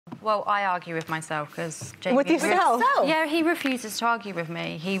Well, I argue with myself because Jamie... With yourself? Yeah, he refuses to argue with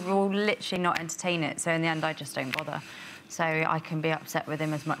me. He will literally not entertain it, so in the end I just don't bother. So I can be upset with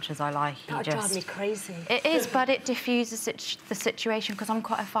him as much as I like. That would drive me crazy. It is, but it diffuses the situation because I'm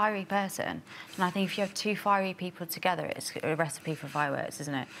quite a fiery person. And I think if you have two fiery people together, it's a recipe for fireworks,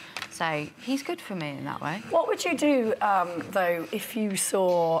 isn't it? So he's good for me in that way. What would you do, though, if you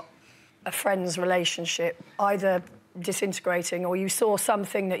saw a friend's relationship either disintegrating or you saw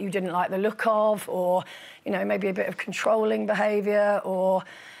something that you didn't like the look of, or, you know, maybe a bit of controlling behaviour, or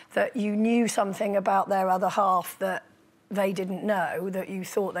that you knew something about their other half that they didn't know, that you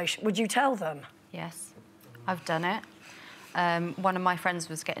thought they should... Would you tell them? Yes, I've done it. One of my friends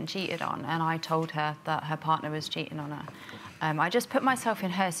was getting cheated on and I told her that her partner was cheating on her. I just put myself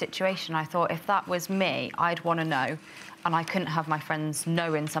in her situation. I thought if that was me, I'd want to know, and I couldn't have my friends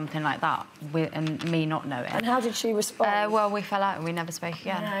knowing something like that and me not knowing. And how did she respond? Well, we fell out and we never spoke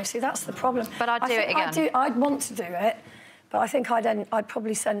again. No, see, that's the problem. But I'd do it again. I'd want to do it, but I think I'd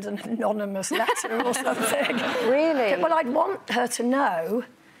probably send an anonymous letter or something. Really? Well, I'd want her to know,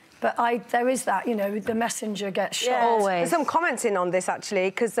 but there is that, you know, the messenger gets shot. Yeah. Always. There's some comments in on this, actually,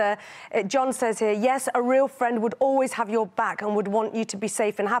 because John says here, yes, a real friend would always have your back and would want you to be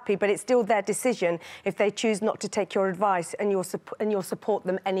safe and happy, but it's still their decision if they choose not to take your advice, and you'll support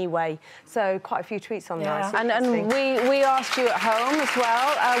them anyway. So quite a few tweets on that. And we asked you at home as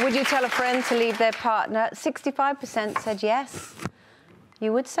well, would you tell a friend to leave their partner? 65% said yes.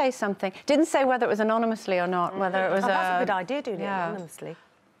 You would say something. Didn't say whether it was anonymously or not, whether it was that's a good idea, doing it anonymously.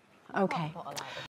 OK.